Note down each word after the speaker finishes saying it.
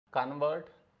Convert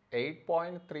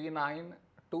 8.39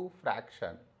 to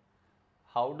fraction.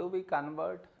 How do we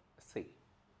convert? See,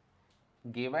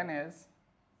 given is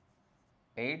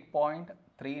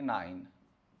 8.39.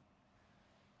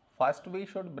 First we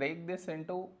should break this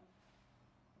into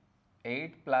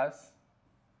 8 plus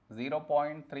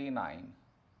 0.39.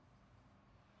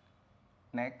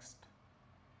 Next,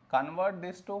 convert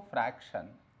this to fraction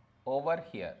over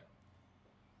here.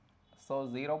 So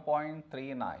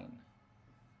 0.39.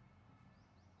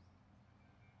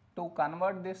 To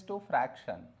convert this to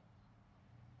fraction,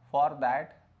 for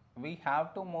that we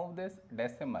have to move this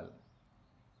decimal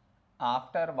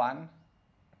after 1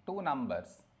 2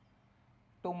 numbers.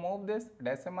 To move this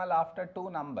decimal after 2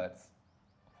 numbers,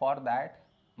 for that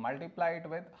multiply it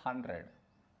with 100.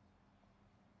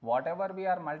 Whatever we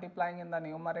are multiplying in the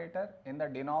numerator, in the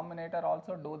denominator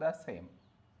also do the same.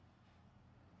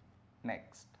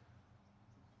 Next,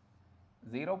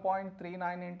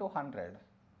 0.39 into 100,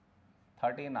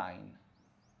 39.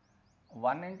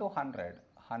 1 into 100,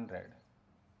 100.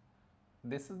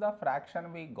 This is the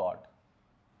fraction we got.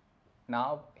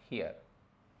 Now here,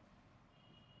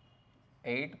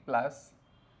 8 plus,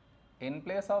 in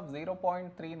place of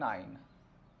 0.39,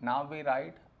 now we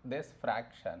write this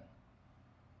fraction,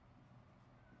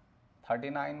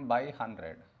 39 by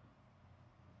 100.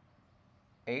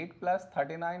 8 plus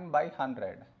 39 by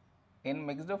 100. In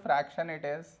mixed fraction it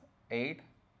is 8,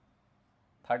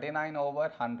 39 over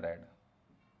 100.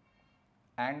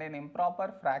 And in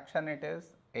improper fraction it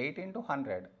is 8 into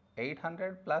 100,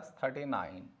 800 plus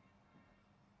 39,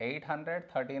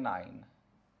 839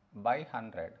 by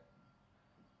 100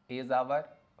 is our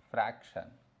fraction.